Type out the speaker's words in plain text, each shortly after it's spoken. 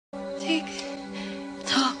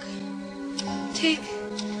tick,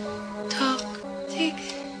 tock, tick,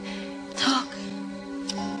 tock,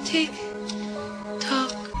 tick,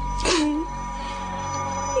 tock.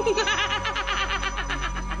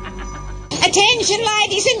 Attention,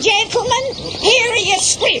 ladies and gentlemen, here are your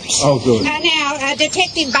scripts. Oh, good. Now,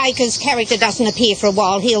 Detective Baker's character doesn't appear for a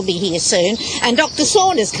while. He'll be here soon. And Dr.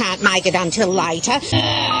 Saunders can't make it until later.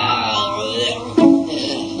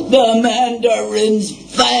 The Mandarin's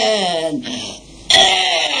fan.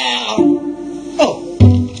 Oh,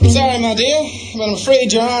 sorry, my dear, but I'm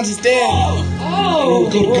afraid your aunt is dead. Oh,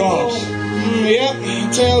 good God.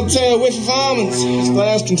 Yep, telltale whiff of almonds. This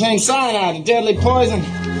glass contains cyanide, a deadly poison.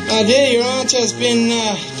 My dear, your aunt has been,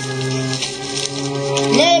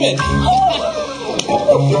 murdered.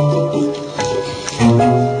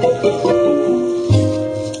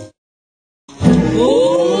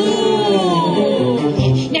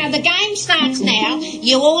 Now, the game starts now.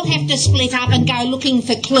 You all have to split up and go looking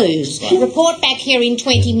for clues. Report back here in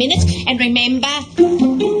 20 minutes. And remember,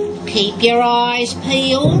 keep your eyes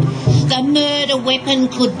peeled. The murder weapon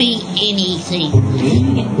could be anything.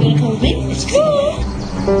 Let's go.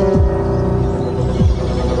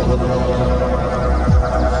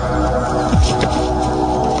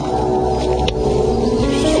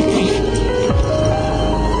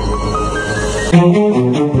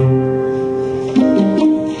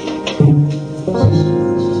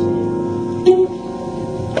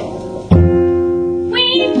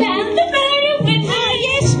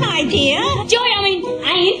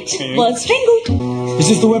 Was strangled. Is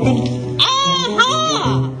this the weapon?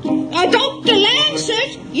 Aha! Dr.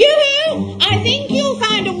 Lancet, you! I think you'll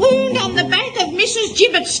find a wound on the back of Mrs.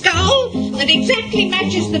 Gibbett's skull that exactly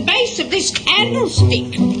matches the base of this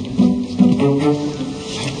candlestick.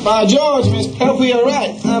 By George, Miss Pelfrey, you're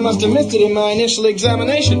right. I must have missed it in my initial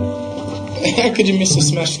examination. How could you miss a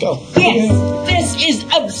smashed skull? Yes, this is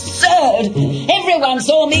absurd. Everyone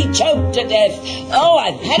saw me choke to death. Oh,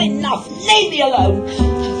 I've had enough. Leave me alone.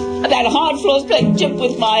 I've had hard floors playing chip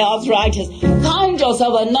with my arthritis. Find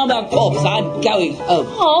yourself another corpse. I'm going home.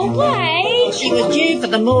 Oh, wait. She was due for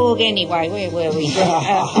the morgue anyway. Where were we?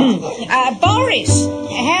 Boris,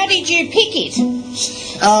 how did you pick it?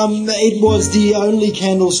 It was the only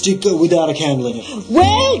candlestick without a candle in it.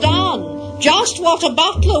 Well done. Just what a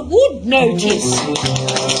butler would notice.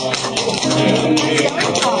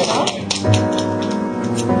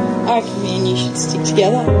 I reckon me and you should stick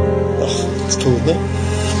together. It's cool, though.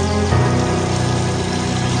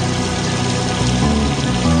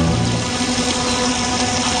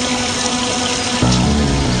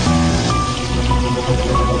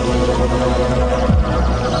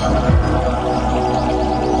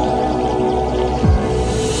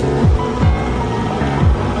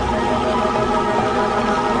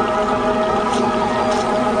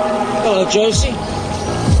 Hello, Josie.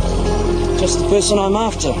 Just the person I'm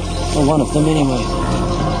after. Or one of them, anyway.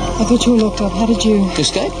 I thought you were locked up. How did you...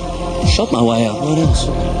 Escape? Shot my way out. What else?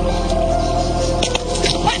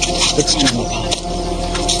 Let's do my part.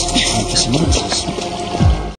 Thank you so much.